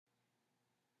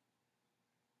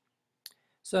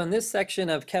So in this section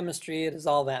of chemistry, it is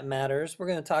all that matters. We're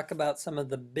going to talk about some of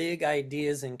the big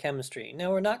ideas in chemistry. Now,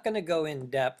 we're not going to go in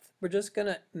depth. We're just going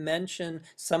to mention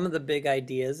some of the big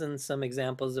ideas and some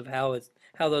examples of how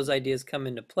those ideas come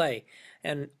into play.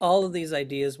 And all of these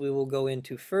ideas we will go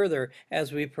into further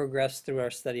as we progress through our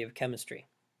study of chemistry.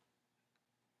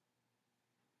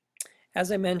 As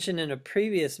I mentioned in a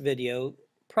previous video,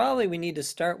 probably we need to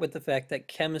start with the fact that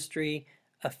chemistry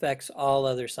affects all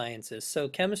other sciences. So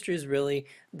chemistry is really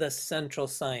the central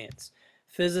science.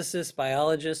 Physicists,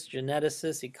 biologists,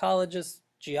 geneticists, ecologists,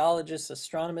 geologists,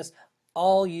 astronomers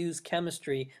all use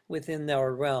chemistry within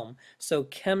their realm. So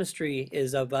chemistry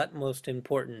is of utmost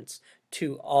importance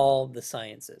to all the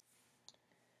sciences.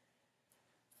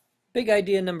 Big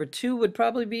idea number 2 would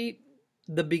probably be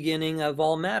the beginning of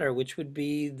all matter, which would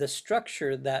be the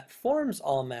structure that forms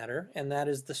all matter, and that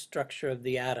is the structure of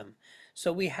the atom.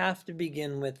 So we have to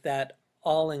begin with that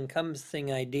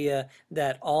all-encompassing idea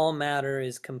that all matter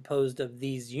is composed of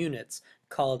these units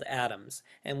called atoms.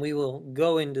 And we will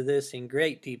go into this in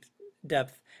great deep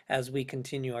depth as we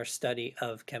continue our study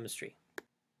of chemistry.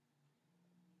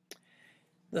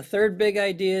 The third big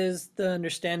idea is the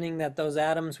understanding that those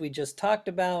atoms we just talked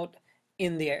about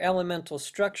in the elemental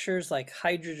structures like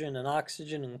hydrogen and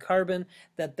oxygen and carbon,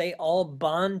 that they all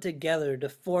bond together to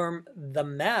form the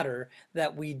matter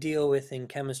that we deal with in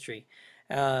chemistry.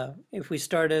 If we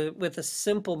started with a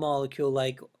simple molecule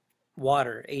like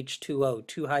water, H2O,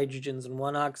 2 hydrogens and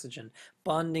 1 oxygen,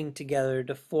 bonding together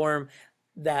to form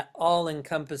that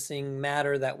all-encompassing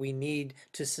matter that we need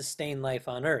to sustain life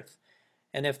on Earth.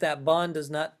 And if that bond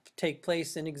does not take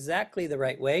place in exactly the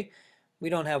right way, we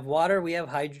don't have water, we have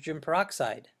hydrogen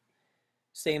peroxide.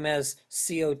 Same as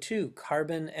CO2,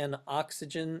 carbon and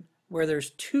oxygen, where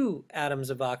there's 2 atoms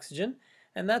of oxygen.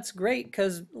 And that's great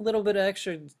because a little bit of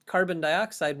extra carbon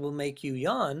dioxide will make you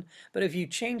yawn. But if you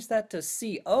change that to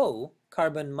CO,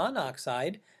 carbon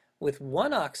monoxide, with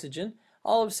 1 oxygen,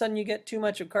 all of a sudden you get too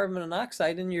much of carbon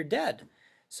monoxide and you're dead.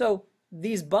 So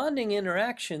these bonding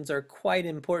interactions are quite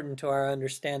important to our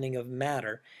understanding of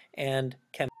matter and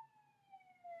chemistry.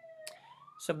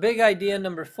 So big idea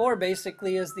number 4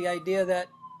 basically is the idea that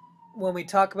when we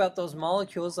talk about those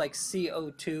molecules like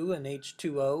CO2 and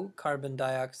H2O, carbon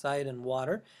dioxide and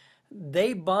water,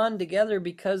 they bond together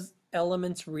because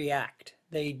elements react.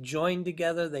 They join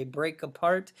together, they break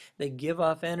apart, they give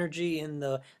off energy in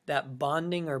that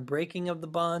bonding or breaking of the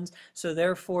bonds. So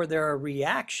therefore there are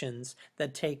reactions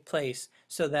that take place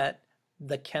so that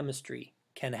the chemistry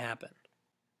can happen.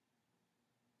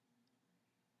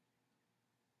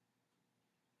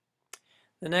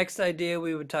 The next idea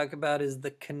we would talk about is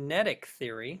the kinetic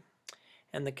theory.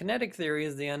 And the kinetic theory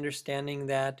is the understanding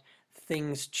that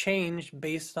things change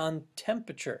based on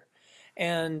temperature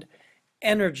and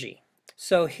energy.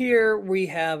 So here we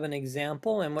have an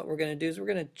example, and what we're going to do is we're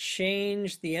going to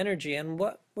change the energy, and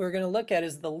what we're going to look at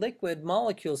is the liquid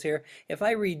molecules here. If I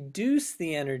reduce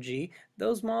the energy,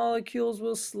 those molecules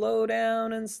will slow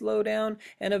down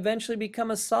and eventually become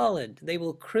a solid. They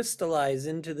will crystallize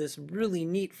into this really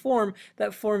neat form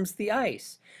that forms the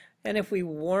ice. And if we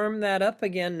warm that up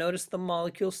again, notice the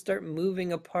molecules start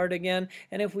moving apart again.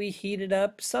 And if we heat it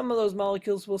up, some of those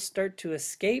molecules will start to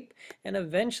escape. And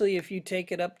eventually, if you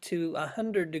take it up to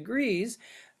 100 degrees,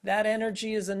 that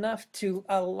energy is enough to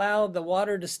allow the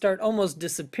water to start almost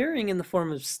disappearing in the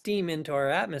form of steam into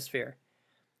our atmosphere.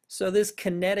 So this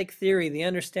kinetic theory, the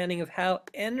understanding of how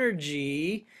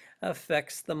energy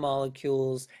affects the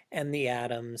molecules and the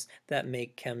atoms that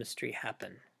make chemistry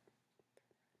happen.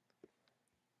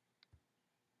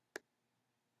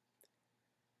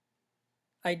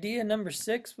 Idea number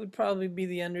 6 would probably be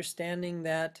the understanding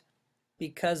that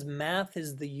because math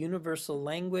is the universal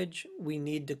language, we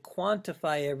need to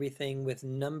quantify everything with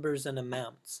numbers and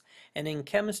amounts. And in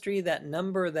chemistry, that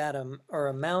number, or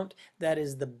amount, that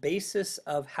is the basis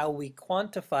of how we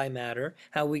quantify matter,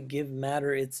 how we give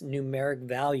matter its numeric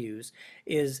values,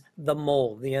 is the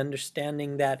mole, the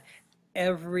understanding that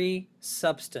every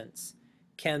substance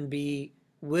can be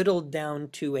whittled down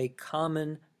to a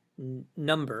common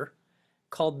number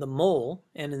called the mole,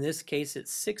 and in this case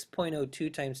it's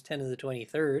 6.02 times 10 to the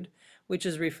 23rd, which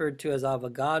is referred to as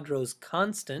Avogadro's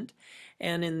constant.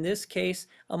 And in this case,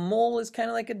 a mole is kind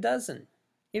of like a dozen.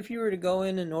 If you were to go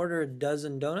in and order a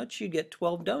dozen donuts, you'd get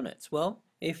 12 donuts. Well,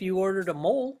 if you ordered a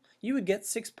mole, you would get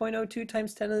 6.02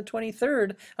 times 10 to the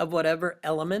 23rd of whatever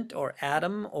element or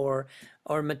atom or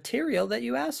material that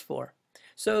you asked for.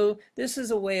 So this is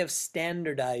a way of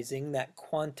standardizing that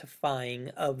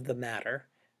quantifying of the matter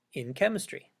in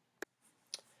chemistry.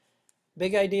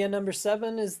 Big idea number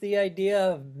 7 is the idea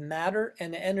of matter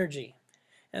and energy.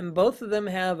 And both of them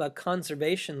have a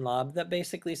conservation law that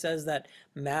basically says that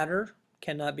matter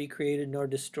cannot be created nor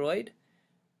destroyed,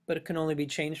 but it can only be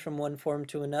changed from one form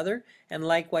to another. And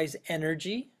likewise,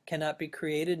 energy cannot be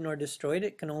created nor destroyed.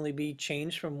 It can only be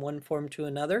changed from one form to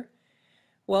another.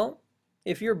 Well,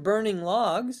 if you're burning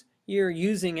logs, you're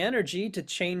using energy to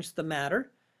change the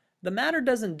matter. The matter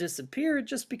doesn't disappear, it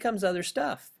just becomes other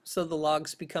stuff. So the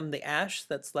logs become the ash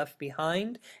that's left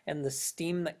behind and the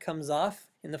steam that comes off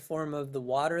in the form of the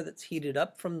water that's heated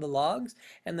up from the logs.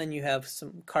 And then you have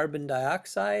some carbon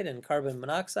dioxide and carbon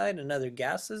monoxide and other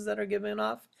gases that are given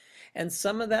off. And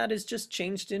some of that is just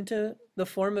changed into the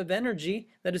form of energy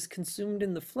that is consumed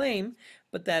in the flame,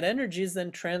 but that energy is then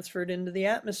transferred into the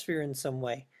atmosphere in some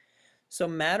way. So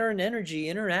matter and energy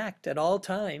interact at all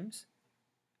times.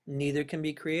 Neither can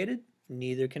be created,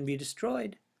 neither can be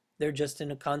destroyed. They're just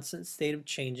in a constant state of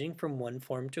changing from one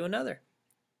form to another.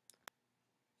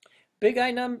 Big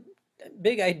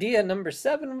idea number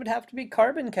 7 would have to be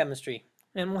carbon chemistry.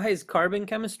 And why is carbon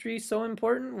chemistry so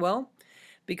important? Well,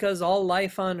 because all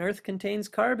life on Earth contains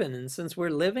carbon, and since we're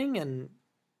living and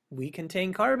we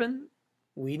contain carbon,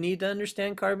 we need to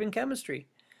understand carbon chemistry.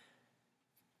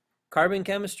 Carbon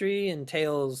chemistry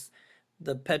entails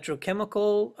the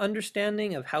petrochemical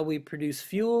understanding of how we produce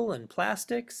fuel and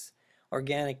plastics.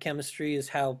 Organic chemistry is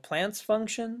how plants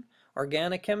function.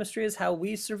 Organic chemistry is how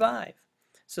we survive.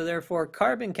 So therefore,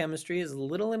 carbon chemistry is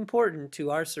little important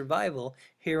to our survival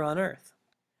here on Earth.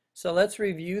 So let's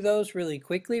review those really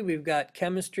quickly. We've got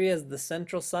chemistry as the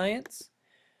central science.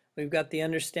 We've got the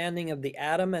understanding of the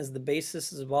atom as the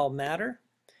basis of all matter.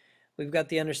 We've got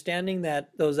the understanding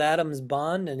that those atoms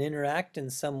bond and interact in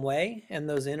some way, and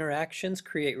those interactions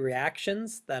create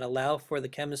reactions that allow for the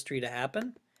chemistry to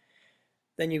happen.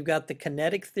 Then you've got the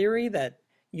kinetic theory that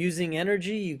using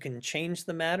energy you can change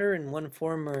the matter in one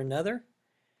form or another.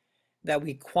 That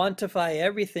we quantify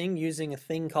everything using a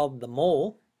thing called the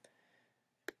mole.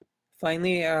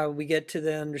 Finally, we get to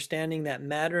the understanding that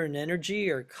matter and energy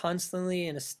are constantly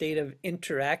in a state of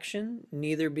interaction,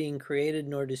 neither being created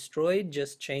nor destroyed,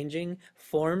 just changing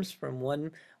forms from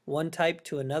one type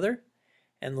to another.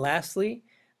 And lastly,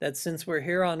 that since we're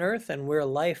here on Earth and we're a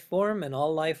life form and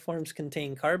all life forms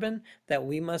contain carbon, that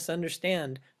we must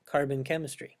understand carbon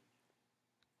chemistry.